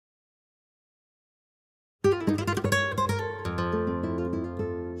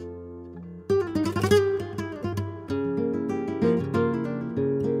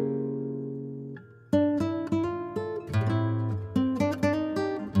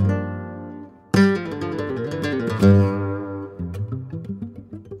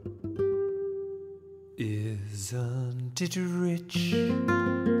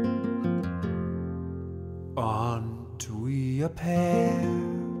prepare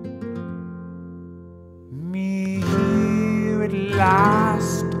me here at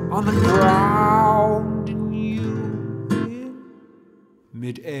last on the ground and you in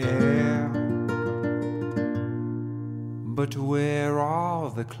mid-air. But where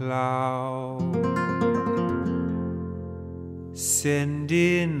are the clouds? Send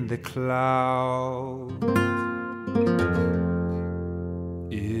in the clouds.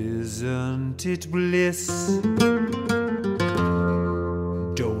 Isn't it bliss?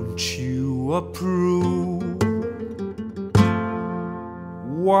 Don't you approve?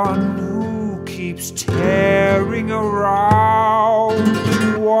 One who keeps tearing around,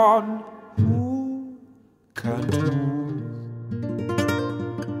 one who can't move.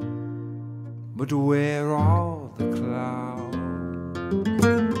 But where are the clouds?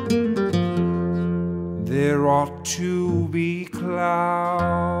 There ought to be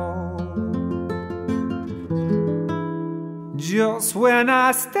clouds. Just when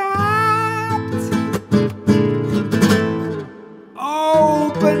I stopped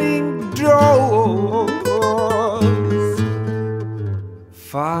opening doors,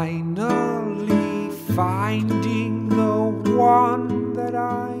 finally finding the one that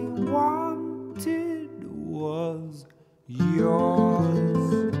I wanted was yours.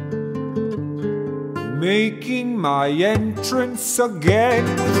 Making my entrance again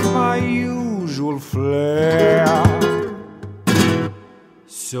with my usual flair,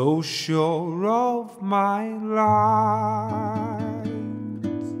 so sure of my lines.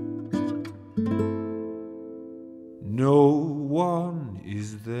 No one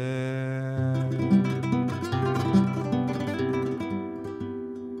is there.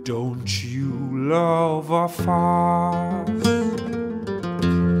 Don't you love a farce?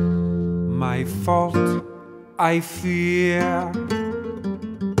 My fault, I fear.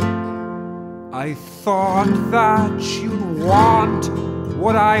 I thought that you'd want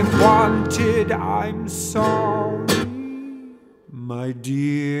what I wanted. I'm sorry, my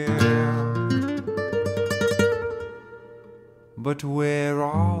dear. But where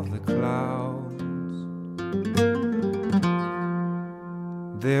are the clouds?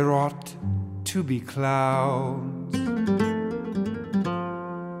 There ought to be clouds.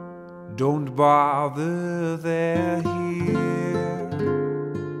 Don't bother, they're here.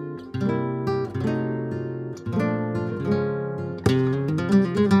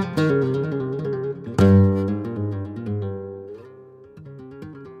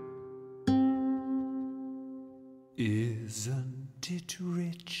 Isn't it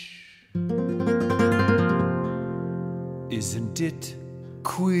rich? Isn't it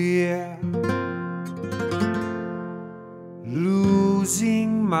queer?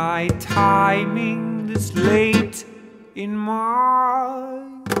 Losing my timing this late in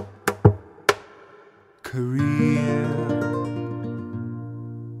my career.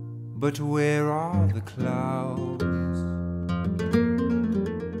 But where are the clouds?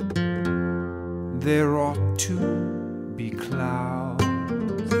 There ought to be clouds.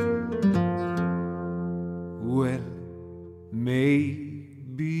 Well,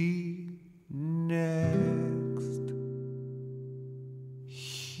 maybe never.